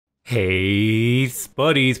Hey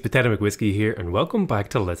spuddies, PotatoMcWhiskey here, and welcome back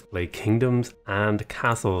to Let's Play Kingdoms and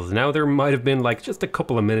Castles. Now there might have been like just a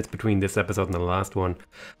couple of minutes between this episode and the last one,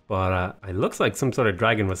 but it looks like some sort of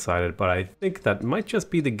dragon was sighted, but I think that might just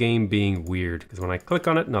be the game being weird, because when I click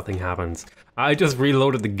on it, nothing happens. I just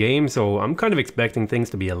reloaded the game, so I'm kind of expecting things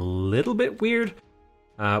to be a little bit weird.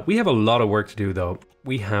 We have a lot of work to do though.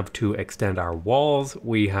 We have to extend our walls,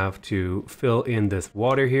 we have to fill in this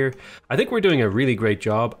water here. I think we're doing a really great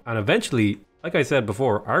job, and eventually, like I said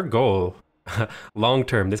before, our goal, long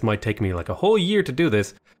term, this might take me like a whole year to do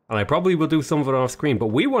this, and I probably will do some of it off screen, but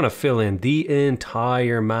we want to fill in the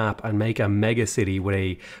entire map and make a mega city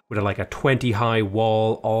with like a 20 high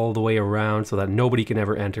wall all the way around so that nobody can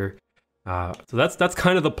ever enter. So that's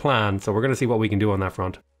kind of the plan, so we're going to see what we can do on that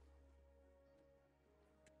front.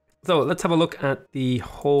 So let's have a look at the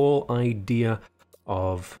whole idea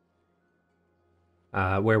of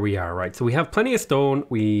where we are, right? So we have plenty of stone.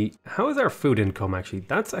 How is our food income actually?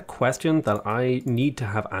 That's a question that I need to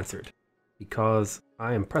have answered because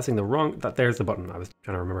I am pressing the wrong, there's the button. I was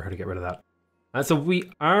trying to remember how to get rid of that. So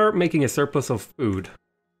we are making a surplus of food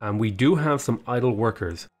and we do have some idle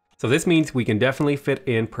workers. So this means we can definitely fit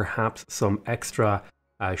in perhaps some extra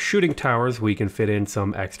shooting towers, we can fit in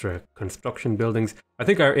some extra construction buildings. I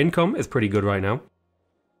think our income is pretty good right now.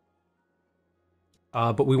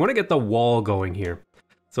 But we want to get the wall going here.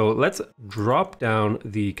 So let's drop down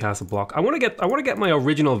the castle block. I want to get my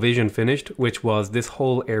original vision finished, which was this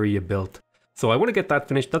whole area built. So I want to get that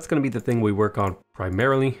finished. That's going to be the thing we work on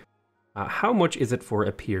primarily. How much is it for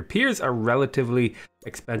a pier? Piers are relatively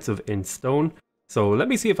expensive in stone. So let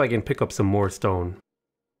me see if I can pick up some more stone.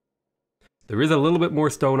 There is a little bit more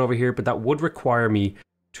stone over here, but that would require me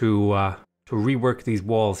to rework these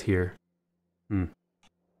walls here.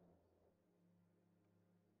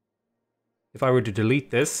 If I were to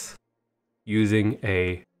delete this using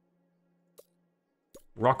a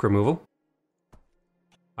rock removal,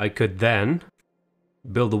 I could then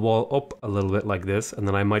build the wall up a little bit like this, and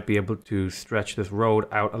then I might be able to stretch this road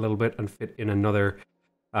out a little bit and fit in another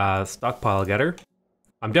stockpile getter.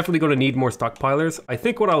 I'm definitely going to need more stockpilers. I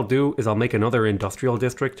think what I'll do is I'll make another industrial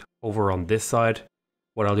district over on this side.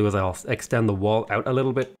 What I'll do is I'll extend the wall out a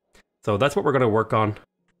little bit. So that's what we're going to work on.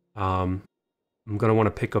 I'm going to want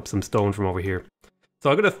to pick up some stone from over here.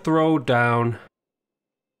 So I'm going to throw down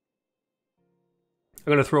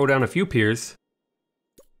a few piers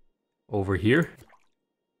over here.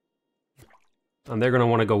 And they're going to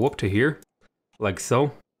want to go up to here, like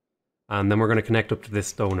so. And then we're going to connect up to this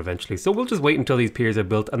stone eventually. So we'll just wait until these piers are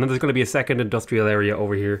built. And then there's going to be a second industrial area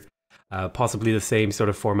over here. Possibly the same sort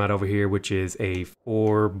of format over here, which is a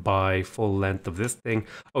 4 by full length of this thing.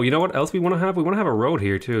 Oh, you know what else we want to have? We want to have a road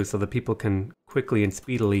here too, so that people can quickly and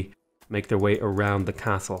speedily make their way around the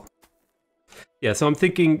castle. Yeah, so I'm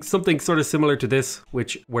thinking something sort of similar to this,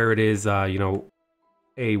 where it is, you know,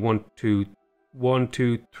 a 1,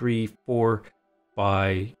 2, 3, 4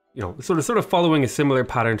 by... You know, sort of following a similar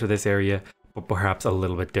pattern to this area, but perhaps a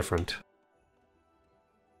little bit different.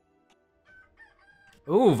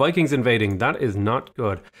 Oh, Vikings invading. That is not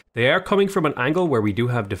good. They are coming from an angle where we do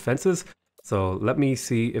have defenses. So let me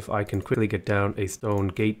see if I can quickly get down a stone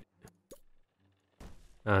gate.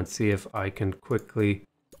 And see if I can quickly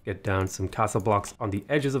get down some castle blocks on the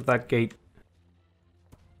edges of that gate.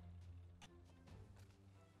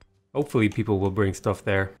 Hopefully people will bring stuff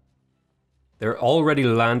there. They're already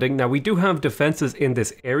landing. Now we do have defenses in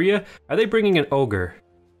this area. Are they bringing an ogre?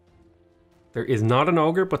 There is not an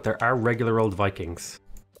ogre, but there are regular old Vikings.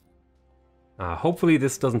 Hopefully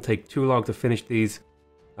this doesn't take too long to finish these.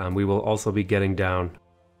 We will also be getting down,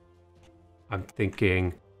 I'm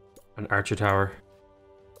thinking, an archer tower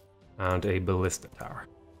and a ballista tower.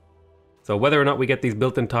 So whether or not we get these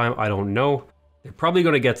built in time, I don't know. They're probably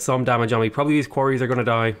going to get some damage on me. Probably these quarries are going to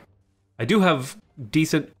die. I do have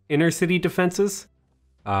decent inner city defenses,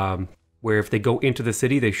 where if they go into the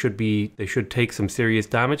city, they should take some serious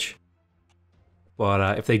damage.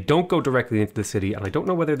 But if they don't go directly into the city, and I don't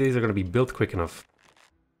know whether these are going to be built quick enough,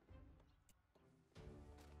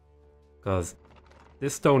 because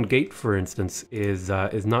this stone gate, for instance, is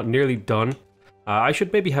not nearly done. I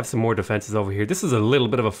should maybe have some more defenses over here. This is a little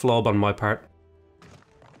bit of a flub on my part.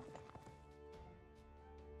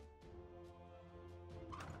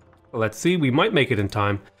 Let's see, we might make it in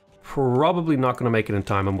time. Probably not going to make it in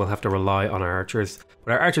time, and we'll have to rely on our archers.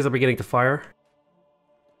 But our archers are beginning to fire.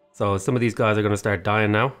 So some of these guys are going to start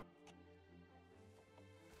dying now.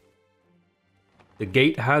 The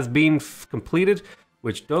gate has been completed.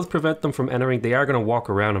 which does prevent them from entering. They are going to walk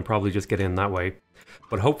around and probably just get in that way.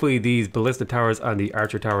 But hopefully these ballista towers and the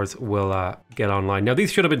archer towers will get online. Now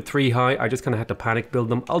these should have been 3 high. I just kind of had to panic build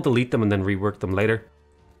them. I'll delete them and then rework them later.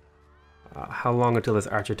 How long until this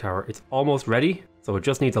archer tower? It's almost ready. So it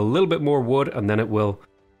just needs a little bit more wood and then it will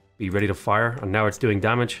be ready to fire. And now it's doing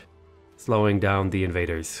damage, slowing down the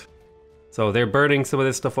invaders. So they're burning some of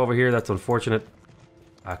this stuff over here. That's unfortunate.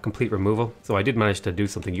 Complete removal. So I did manage to do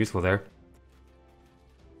something useful there.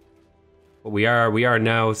 But we are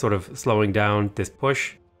now sort of slowing down this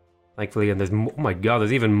push, thankfully. And there's, oh my god,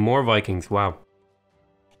 there's even more Vikings. Wow.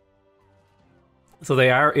 So they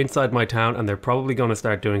are inside my town and they're probably going to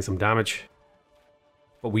start doing some damage.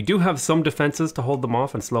 But we do have some defenses to hold them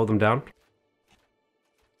off and slow them down.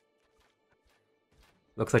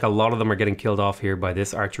 Looks like a lot of them are getting killed off here by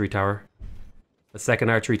this archery tower. The second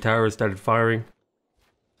archery tower has started firing,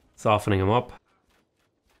 softening them up.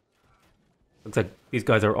 Looks like these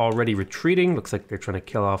guys are already retreating. Looks like they're trying to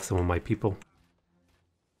kill off some of my people.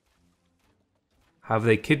 Have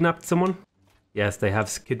they kidnapped someone? Yes, they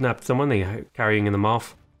have kidnapped someone. They're carrying them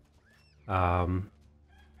off.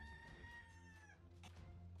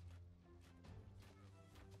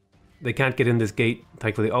 They can't get in this gate,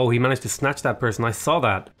 thankfully. Oh, he managed to snatch that person. I saw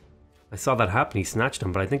that. I saw that happen. He snatched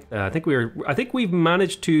him, but I think we've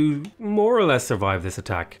managed to more or less survive this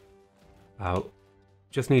attack.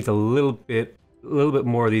 Just needs a little bit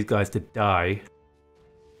more of these guys to die.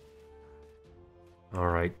 All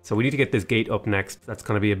right, so we need to get this gate up next. That's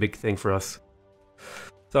going to be a big thing for us.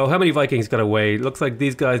 So how many Vikings got away? Looks like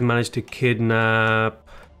these guys managed to kidnap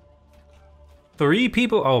 3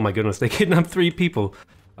 people. Oh my goodness, they kidnapped 3 people.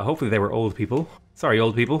 Hopefully they were old people. Sorry,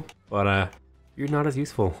 old people, but you're not as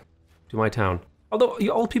useful to my town. Although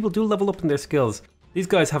old people do level up in their skills. These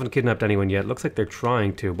guys haven't kidnapped anyone yet. Looks like they're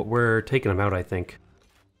trying to, but we're taking them out, I think.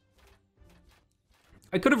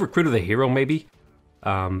 I could have recruited a hero, maybe.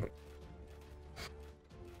 But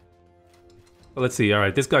let's see. All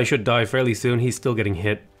right, this guy should die fairly soon. He's still getting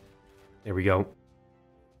hit. There we go.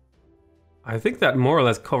 I think that more or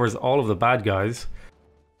less covers all of the bad guys.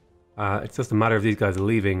 It's just a matter of these guys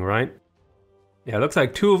leaving, right? Yeah, it looks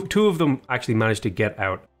like two of them actually managed to get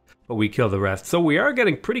out, but we killed the rest. So we are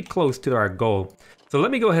getting pretty close to our goal. So let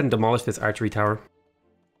me go ahead and demolish this archery tower.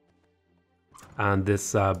 And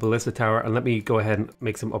this ballista tower, and let me go ahead and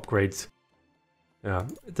make some upgrades. Yeah,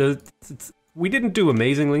 we didn't do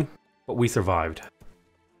amazingly, but we survived.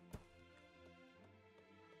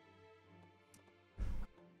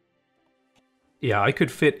 Yeah, I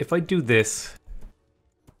could fit, if I do this...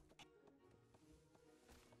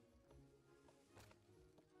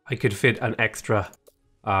 I could fit an extra...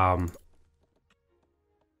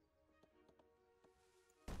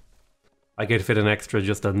 I could fit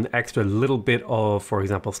just an extra little bit of, for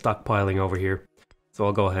example, stockpiling over here. So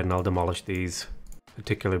I'll go ahead and I'll demolish these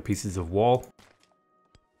particular pieces of wall.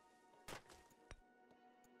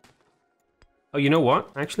 Oh, you know what?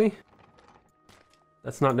 Actually,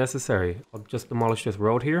 that's not necessary. I'll just demolish this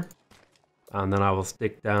road here. And then I will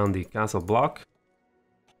stick down the castle block.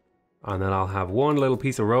 And then I'll have one little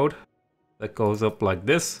piece of road that goes up like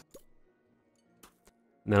this.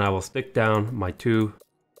 And then I will stick down my 2...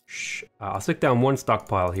 I'll stick down 1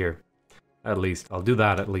 stockpile here, at least. I'll do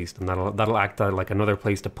that at least, and that'll act like another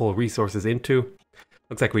place to pull resources into.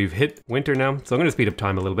 Looks like we've hit winter now, so I'm going to speed up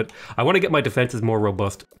time a little bit. I want to get my defenses more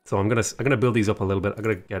robust, so I'm gonna build these up a little bit. I'm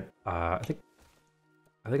gonna get I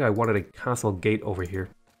think I wanted a castle gate over here,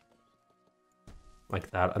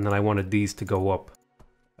 like that, and then I wanted these to go up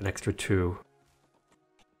an extra 2.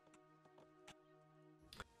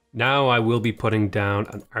 Now I will be putting down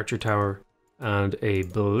an archer tower and a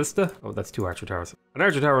ballista. Oh, that's 2 archer towers. An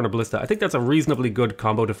archer tower and a ballista. I think that's a reasonably good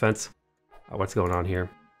combo defense. What's going on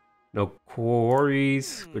here? No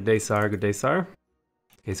quarries. Good day, sire. Good day, sire.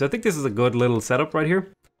 Okay, so I think this is a good little setup right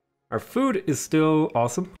here. Our food is still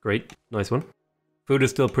awesome. Great. Nice one. Food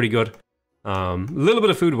is still pretty good. A little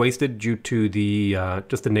bit of food wasted due to the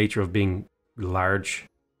just the nature of being large.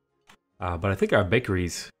 But I think our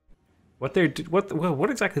bakeries... What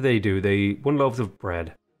exactly they do? They 1 loaves of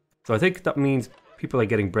bread. So I think that means people are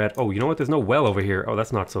getting bread. Oh, you know what? There's no well over here. Oh,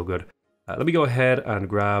 that's not so good. Let me go ahead and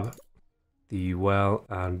grab the well.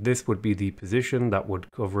 And this would be the position that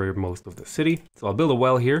would cover most of the city. So I'll build a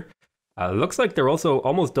well here. Looks like they're also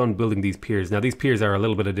almost done building these piers. Now, these piers are a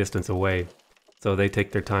little bit of distance away, so they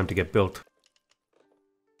take their time to get built.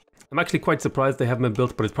 I'm actually quite surprised they haven't been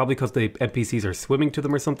built, but it's probably because the NPCs are swimming to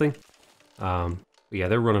them or something. But yeah,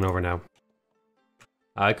 they're running over now.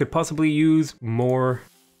 I could possibly use more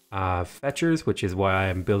fetchers, which is why I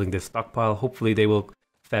am building this stockpile. Hopefully they will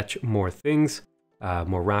fetch more things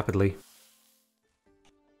more rapidly.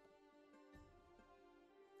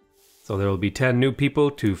 So there will be 10 new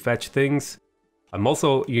people to fetch things. I'm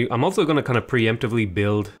also going to kind of preemptively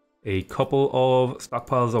build a couple of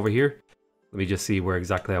stockpiles over here. Let me just see where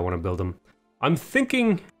exactly I want to build them. I'm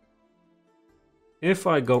thinking if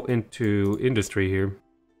I go into industry here,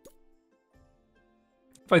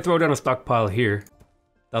 if I throw down a stockpile here,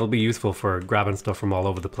 that'll be useful for grabbing stuff from all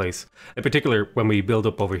over the place. In particular, when we build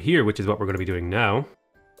up over here, which is what we're going to be doing now.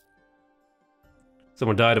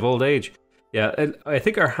 Someone died of old age. Yeah, I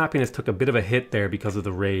think our happiness took a bit of a hit there because of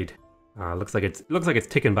the raid. Looks like it's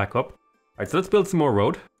ticking back up. All right, so let's build some more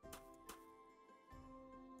road.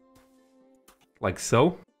 Like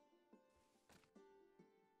so.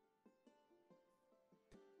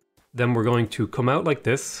 Then we're going to come out like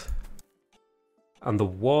this. And the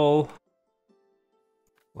wall...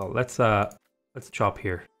 Well, let's chop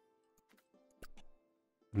here.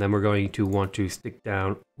 And then we're going to want to stick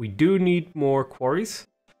down. We do need more quarries.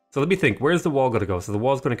 So let me think, where's the wall going to go? So the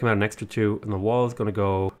wall's going to come out an extra 2, and the wall's going to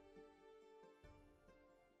go...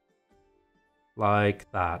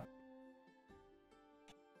 like that.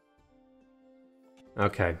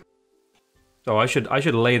 Okay. So I should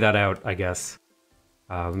lay that out, I guess.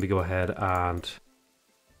 Let me go ahead and...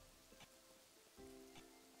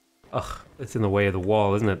 Ugh, it's in the way of the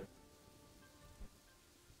wall, isn't it?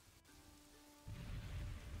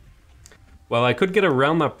 Well, I could get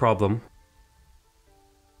around that problem.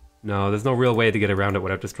 No, there's no real way to get around it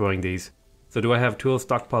without destroying these. So do I have tools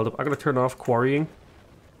stockpiled up? I'm going to turn off quarrying.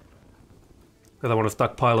 Because I want to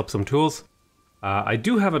stockpile up some tools. I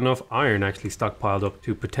do have enough iron actually stockpiled up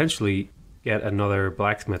to potentially get another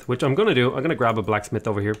blacksmith, which I'm going to do. I'm going to grab a blacksmith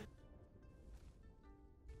over here.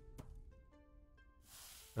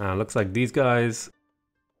 Looks like these guys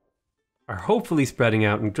are hopefully spreading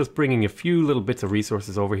out and just bringing a few little bits of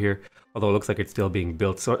resources over here. Although it looks like it's still being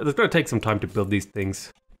built. So it's going to take some time to build these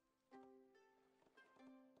things.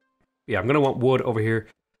 Yeah, I'm going to want wood over here.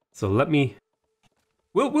 So let me...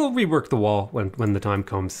 We'll rework the wall when the time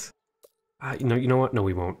comes. You know what? No,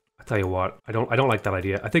 we won't. I tell you what, I don't like that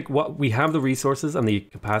idea. I think we have the resources and the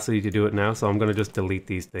capacity to do it now, so I'm going to just delete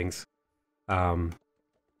these things. So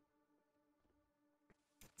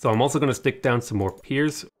I'm also going to stick down some more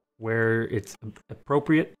piers where it's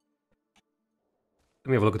appropriate. Let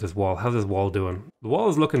me have a look at this wall. How's this wall doing? The wall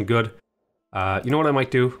is looking good. You know what I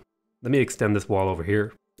might do? Let me extend this wall over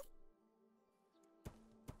here.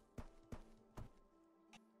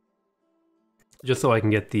 Just so I can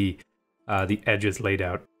get the edges laid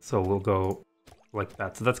out. So we'll go like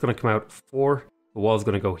that. So that's going to come out 4. The wall's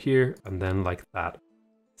going to go here and then like that.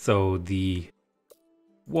 So the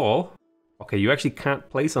wall... Okay, you actually can't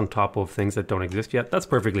place on top of things that don't exist yet. That's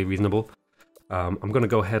perfectly reasonable. I'm going to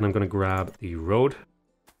go ahead and I'm going to grab the road.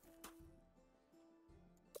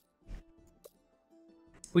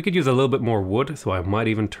 We could use a little bit more wood, so I might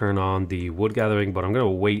even turn on the wood gathering, but I'm going to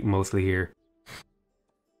wait mostly here.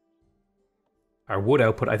 Our wood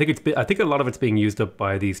output, I think a lot of it's being used up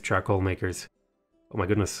by these charcoal makers. Oh my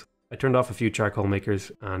goodness. I turned off a few charcoal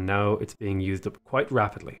makers and now it's being used up quite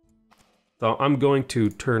rapidly. So I'm going to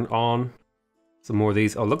turn on some more of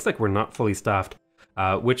these. Oh, looks like we're not fully staffed,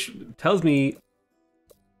 which tells me...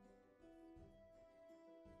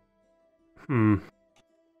 Did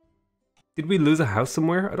we lose a house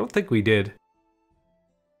somewhere? I don't think we did.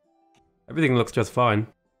 Everything looks just fine.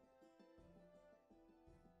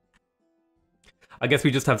 I guess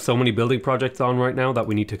we just have so many building projects on right now that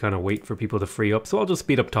we need to kind of wait for people to free up. So I'll just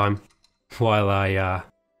speed up time while I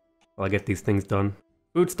get these things done.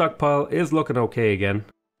 Food stockpile is looking okay again.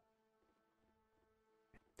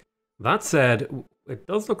 That said, it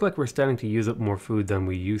does look like we're starting to use up more food than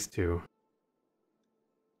we used to.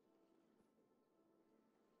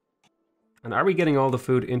 And are we getting all the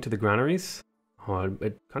food into the granaries? Oh,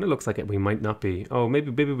 it kind of looks like we might not be. Oh, maybe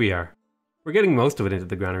we are. We're getting most of it into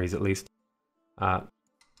the granaries at least.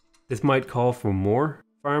 This might call for more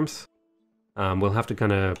farms. We'll have to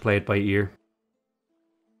kind of play it by ear.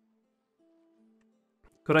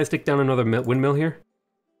 Could I stick down another windmill here?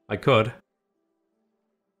 I could.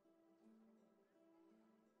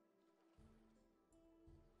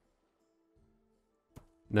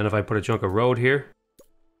 And then if I put a chunk of road here,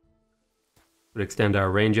 would extend our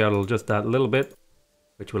range out just that little bit,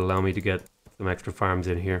 which would allow me to get some extra farms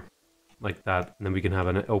in here, like that. And then we can have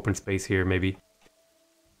an open space here, maybe.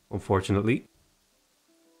 Unfortunately.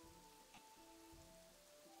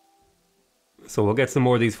 So we'll get some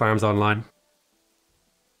more of these farms online.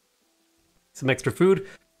 Some extra food. I'm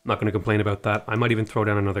not going to complain about that. I might even throw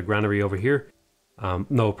down another granary over here.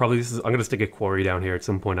 No, probably I'm going to stick a quarry down here at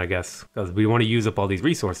some point, I guess, because we want to use up all these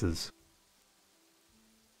resources.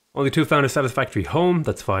 Only 2 found a satisfactory home.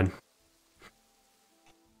 That's fine.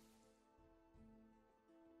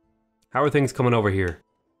 How are things coming over here?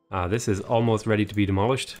 This is almost ready to be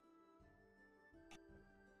demolished.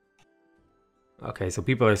 Okay, so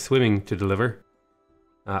people are swimming to deliver.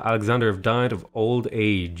 Alexander have died of old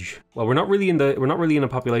age. Well, we're not really in a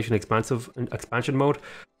population expansion mode.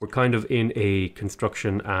 We're kind of in a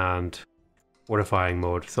construction and fortifying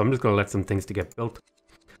mode. So I'm just going to let some things to get built.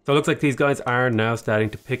 So it looks like these guys are now starting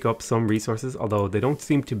to pick up some resources, although they don't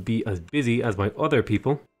seem to be as busy as my other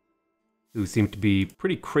people, who seem to be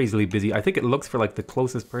pretty crazily busy. I think it looks for like the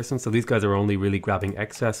closest person, so these guys are only really grabbing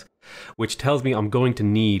excess, which tells me I'm going to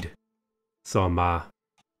need some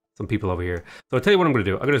people over here. So I'll tell you what I'm going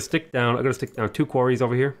to do. I'm going to stick down 2 quarries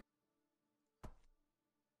over here.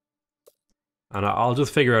 And I'll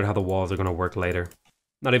just figure out how the walls are going to work later.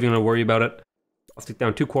 Not even going to worry about it. I'll stick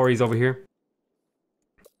down 2 quarries over here.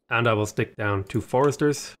 And I will stick down 2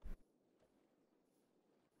 foresters.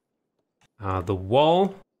 The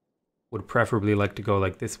wall would preferably like to go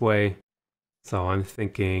like this way. So I'm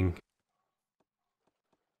thinking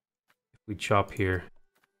if we chop here.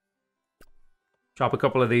 Chop a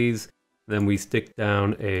couple of these, then we stick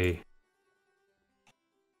down a...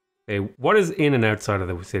 Okay, what is in and outside of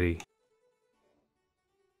the city?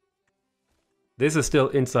 This is still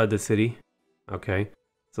inside the city. Okay,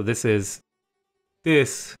 so this is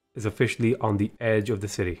officially on the edge of the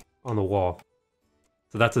city, on the wall.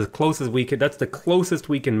 So that's as close as we can, that's the closest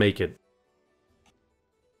we can make it.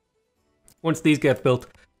 Once these get built,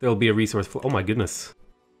 there'll be a resource flow. Oh my goodness.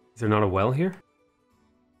 Is there not a well here?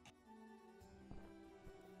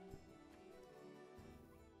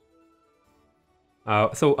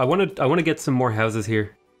 So I want to get some more houses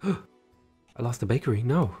here. I lost the bakery.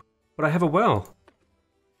 No, but I have a well.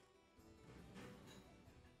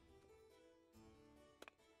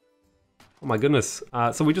 Oh my goodness.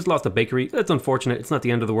 So we just lost a bakery. That's unfortunate. It's not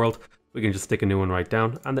the end of the world. We can just stick a new one right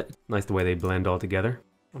down. And it's nice the way they blend all together.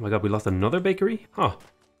 Oh my god, we lost another bakery? Huh.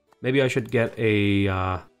 Maybe I should get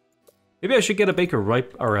a baker right,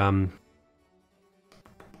 or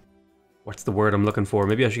what's the word I'm looking for?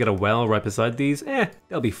 Maybe I should get a well right beside these.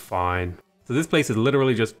 They'll be fine. So this place is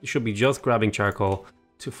literally should be just grabbing charcoal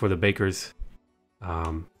for the bakers.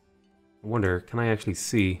 I wonder, can I actually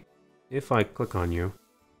see, if I click on you,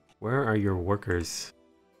 where are your workers?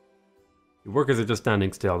 Your workers are just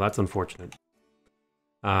standing still. That's unfortunate.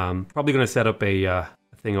 Probably going to set up a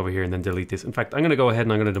thing over here and then delete this. In fact, I'm going to go ahead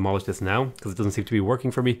and I'm going to demolish this now because it doesn't seem to be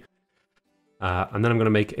working for me. And then I'm going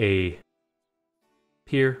to make a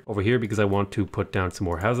pier over here because I want to put down some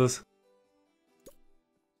more houses.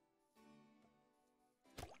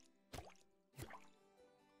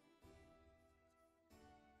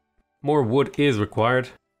 More wood is required.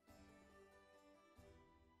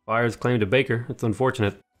 Buyers claimed a baker. It's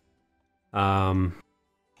unfortunate. So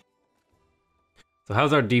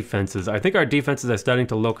how's our defenses? I think our defenses are starting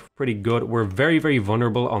to look pretty good. We're very, very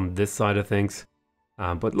vulnerable on this side of things.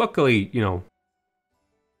 But luckily, you know,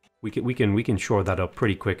 we can shore that up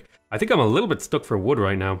pretty quick. I think I'm a little bit stuck for wood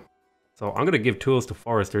right now. So I'm going to give tools to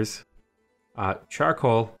foresters.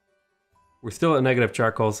 Charcoal. We're still at negative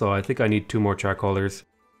charcoal, so I think I need 2 more charcoalers.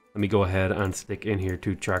 Let me go ahead and stick in here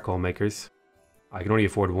 2 charcoal makers. I can only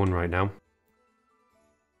afford 1 right now.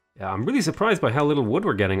 Yeah, I'm really surprised by how little wood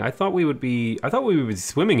we're getting. I thought we would be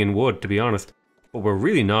swimming in wood, to be honest. But we're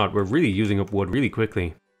really not. We're really using up wood really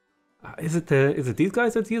quickly. Is it these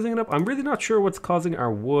guys that's using it up? I'm really not sure what's causing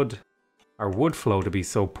our wood flow to be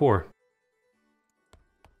so poor.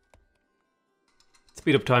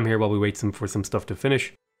 Speed up time here while we wait for some stuff to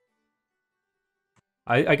finish.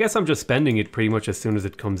 I guess I'm just spending it pretty much as soon as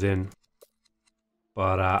it comes in.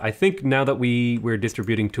 But I think now that we're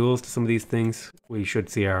distributing tools to some of these things, we should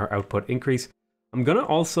see our output increase. I'm gonna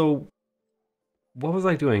also... What was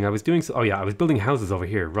I doing? I was building houses over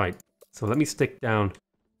here, right. So let me stick down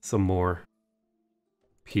some more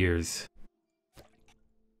piers.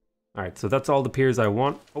 Alright, so that's all the piers I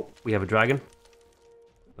want. Oh, we have a dragon.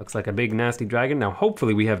 Looks like a big nasty dragon. Now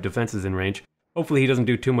hopefully we have defenses in range. Hopefully he doesn't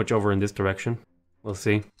do too much over in this direction. We'll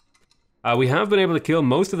see. We have been able to kill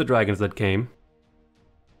most of the dragons that came.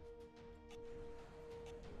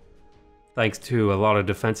 Thanks to a lot of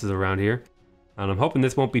defenses around here. And I'm hoping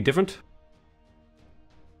this won't be different.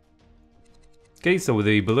 Okay, so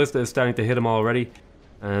the ballista is starting to hit him already.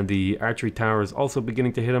 And the archery tower is also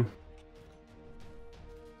beginning to hit him.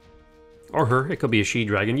 Or her, it could be a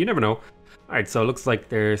she-dragon, you never know. Alright, so it looks like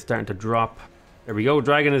they're starting to drop. There we go,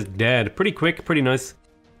 dragon is dead. Pretty quick, pretty nice.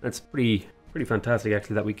 That's pretty fantastic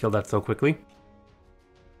actually that we killed that so quickly.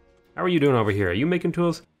 How are you doing over here? Are you making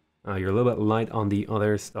tools? You're a little bit light on the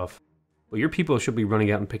other stuff. Well, your people should be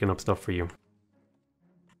running out and picking up stuff for you.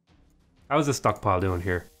 How's the stockpile doing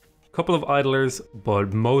here? Couple of idlers,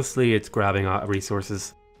 but mostly it's grabbing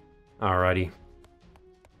resources. Alrighty.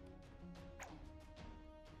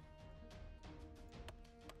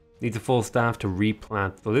 Needs a full staff to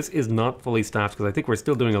replant. So this is not fully staffed because I think we're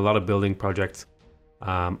still doing a lot of building projects.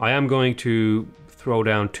 I am going to throw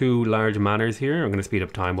down 2 large manors here. I'm going to speed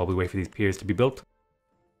up time while we wait for these piers to be built.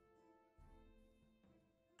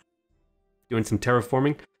 Doing some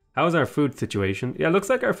terraforming. How's our food situation? Yeah, it looks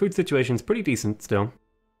like our food situation is pretty decent still.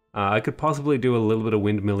 I could possibly do a little bit of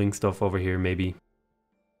windmilling stuff over here, maybe.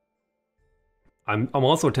 I'm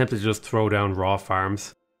also tempted to just throw down raw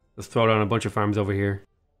farms. Just throw down a bunch of farms over here,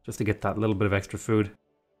 just to get that little bit of extra food.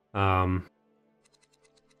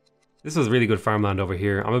 This was really good farmland over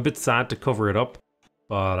here. I'm a bit sad to cover it up,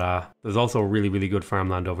 but there's also really, really good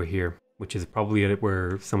farmland over here, which is probably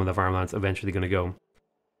where some of the farmland's eventually going to go.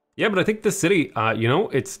 Yeah, but I think the city, you know,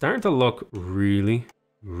 it's starting to look really,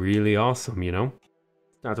 really awesome, you know?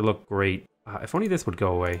 Starting to look great. If only this would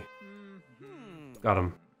go away. Got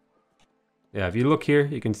him. Yeah, if you look here,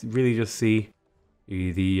 you can really just see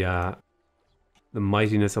the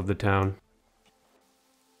mightiness of the town.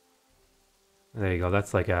 There you go.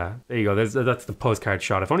 That's like a. There you go. That's the postcard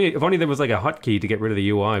shot. If only there was like a hotkey to get rid of the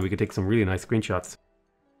UI, we could take some really nice screenshots.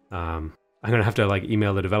 I'm gonna have to like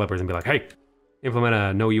email the developers and be like, hey, implement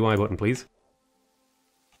a no UI button, please.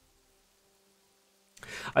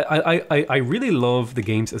 I really love the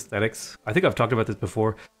game's aesthetics. I think I've talked about this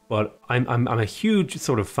before, but I'm a huge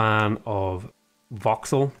sort of fan of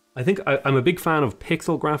voxel. I think I'm a big fan of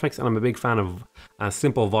pixel graphics, and I'm a big fan of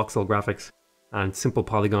simple voxel graphics and simple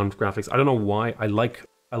polygon graphics. I don't know why. I like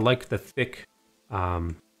the thick,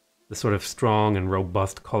 the sort of strong and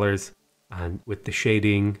robust colors, and with the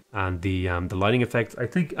shading and the lighting effects.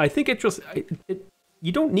 I think it just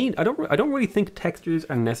you don't need. I don't really think textures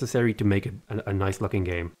are necessary to make a nice looking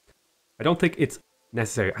game. I don't think it's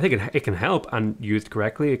necessary. I think it can help, and used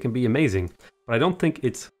correctly, it can be amazing. But I don't think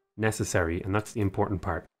it's necessary, and that's the important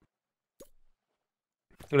part.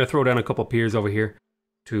 I'm gonna throw down a couple piers over here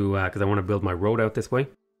to because I want to build my road out this way.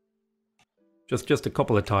 Just a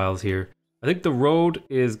couple of tiles here. I think the road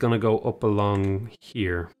is gonna go up along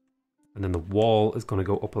here, and then the wall is gonna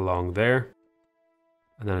go up along there,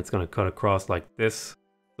 and then it's gonna cut across like this.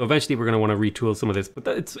 So eventually we're gonna want to retool some of this, but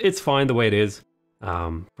it's fine the way it is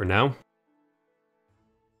for now.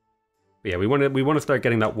 But yeah, we want to start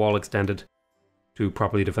getting that wall extended to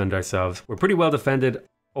properly defend ourselves. We're pretty well defended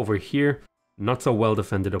over here, not so well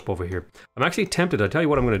defended up over here. I'm actually tempted. I'll tell you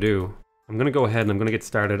what I'm going to do. I'm going to go ahead and I'm going to get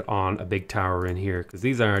started on a big tower in here, because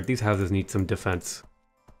these houses need some defense.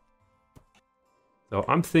 So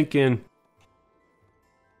I'm thinking,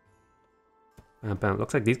 it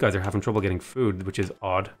looks like these guys are having trouble getting food, which is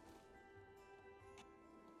odd.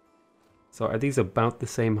 So are these about the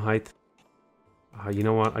same height? You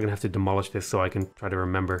know what? I'm going to have to demolish this so I can try to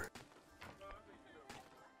remember.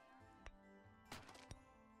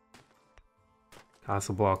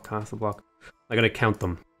 Castle block, castle block. I gotta count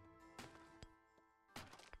them.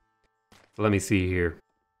 So let me see here.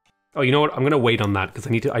 Oh, you know what? I'm gonna wait on that because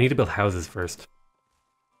I need to build houses first.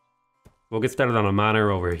 We'll get started on a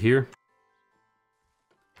manor over here.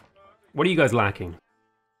 What are you guys lacking?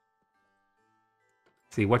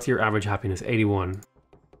 See, what's your average happiness? 81.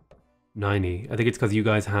 90. I think it's because you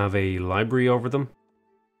guys have a library over them.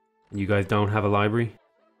 You guys don't have a library.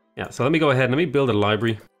 Yeah, so let me go ahead and let me build a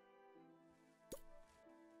library.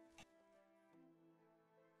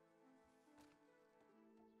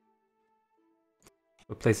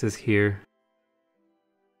 What place is here?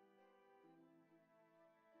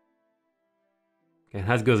 Okay, it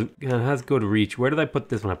has good reach. Where did I put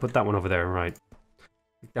this one? I put that one over there, right.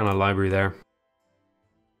 Down a library there.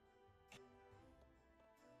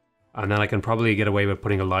 And then I can probably get away with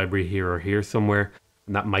putting a library here or here somewhere,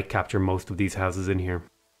 and that might capture most of these houses in here.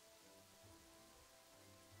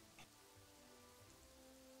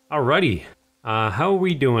 Alrighty, how are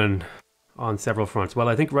we doing on several fronts? Well,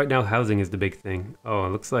 I think right now housing is the big thing. Oh,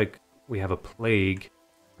 it looks like we have a plague.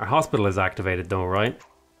 Our hospital is activated though, right?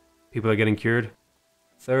 People are getting cured.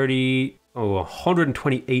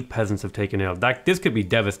 128 peasants have taken ill. This could be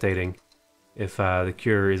devastating if the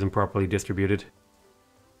cure isn't properly distributed.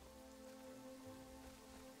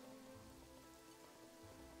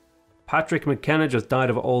 Patrick McKenna just died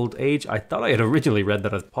of old age. I thought I had originally read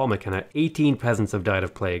that as Paul McKenna. 18 peasants have died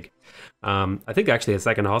of plague. I think actually a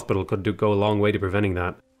second hospital could go a long way to preventing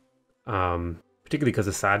that. Particularly because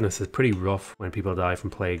the sadness is pretty rough when people die from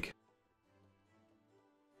plague.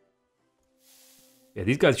 Yeah,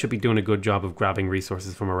 these guys should be doing a good job of grabbing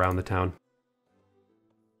resources from around the town.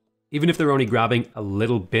 Even if they're only grabbing a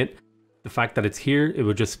little bit, the fact that it's here, it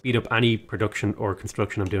would just speed up any production or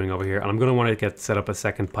construction I'm doing over here. And I'm going to want to get set up a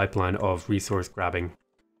second pipeline of resource grabbing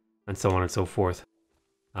and so on and so forth.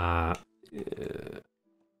 Yeah,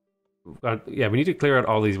 we need to clear out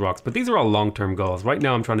all these rocks, but these are all long-term goals. Right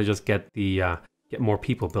now I'm trying to just get the get more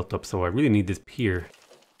people built up, so I really need this pier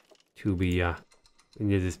to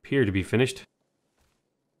be finished.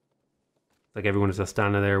 Like everyone is just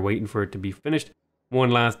standing there waiting for it to be finished.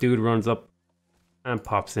 One last dude runs up and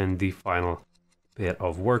pops in the final bit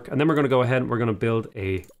of work. And then we're going to go ahead and we're going to build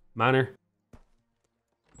a manor.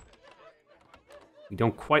 We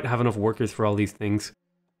don't quite have enough workers for all these things,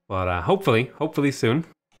 but hopefully soon.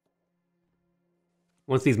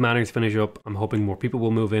 Once these manors finish up, I'm hoping more people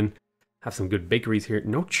will move in. Have some good bakeries here.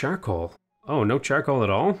 No charcoal. Oh, no charcoal at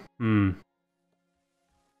all?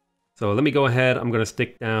 So let me go ahead. I'm going to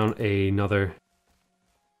stick down another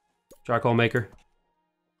charcoal maker.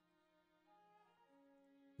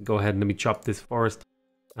 Go ahead and let me chop this forest.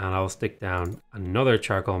 And I'll stick down another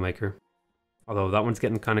charcoal maker. Although that one's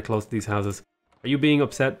getting kind of close to these houses. Are you being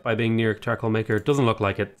upset by being near a charcoal maker? It doesn't look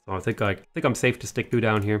like it. So I think I'm safe to stick you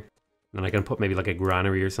down here. And I can put maybe like a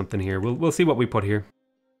granary or something here. We'll see what we put here.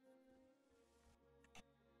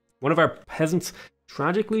 One of our peasants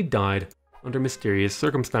tragically died under mysterious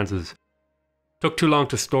circumstances. Took too long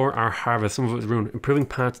to store our harvest. Some of it was ruined. Improving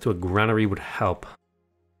paths to a granary would help.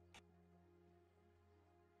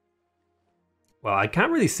 Well, I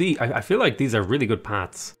can't really see. I feel like these are really good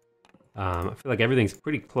paths. I feel like everything's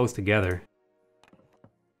pretty close together.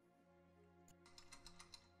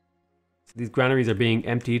 So these granaries are being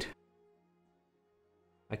emptied.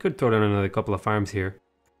 I could throw down another couple of farms here.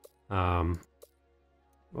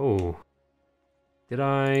 Oh. Do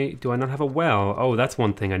I not have a well? Oh, that's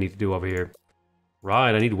one thing I need to do over here.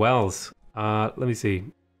 Right, I need wells. Let me see.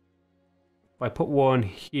 If I put one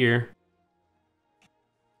here,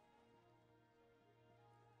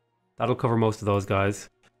 that'll cover most of those guys.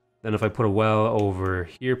 Then if I put a well over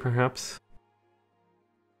here, perhaps.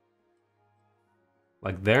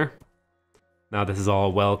 Like there. Now this is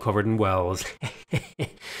all well covered in wells.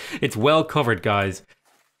 It's well covered, guys.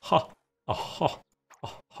 Ha! Ha!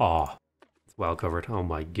 Ha! It's well covered. Oh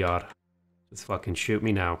my god. Just fucking shoot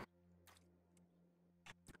me now.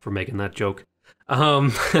 For making that joke.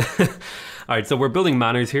 Alright, so we're building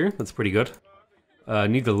manors here. That's pretty good.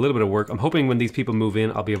 Needs a little bit of work. I'm hoping when these people move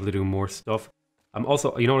in, I'll be able to do more stuff. I'm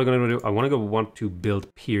also, you know what I'm going to do? I want to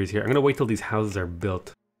build piers here. I'm going to wait till these houses are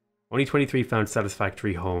built. Only 23 found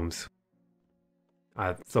satisfactory homes.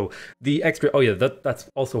 So the extra, oh yeah, that's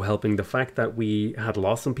also helping. The fact that we had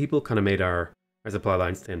lost some people kind of made our supply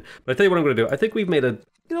lines thin. But I tell you what I'm going to do. I think we've made a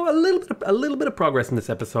little bit of progress in this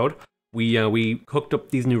episode. We hooked up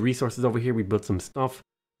these new resources over here. We built some stuff.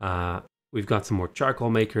 We've got some more charcoal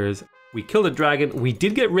makers. We killed a dragon. We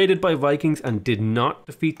did get raided by Vikings and did not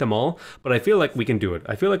defeat them all. But I feel like we can do it.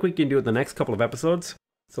 I feel like we can do it the next couple of episodes.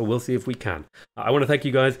 So we'll see if we can. I want to thank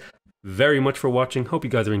you guys very much for watching. Hope you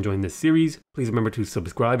guys are enjoying this series. Please remember to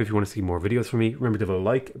subscribe if you want to see more videos from me. Remember to leave a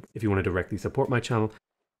like if you want to directly support my channel.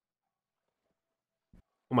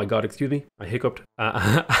 Oh my god, excuse me, I hiccuped.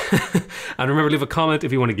 And remember, leave a comment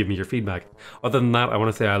if you want to give me your feedback. Other than that, I want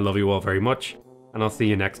to say I love you all very much, and I'll see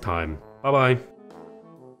you next time. Bye bye.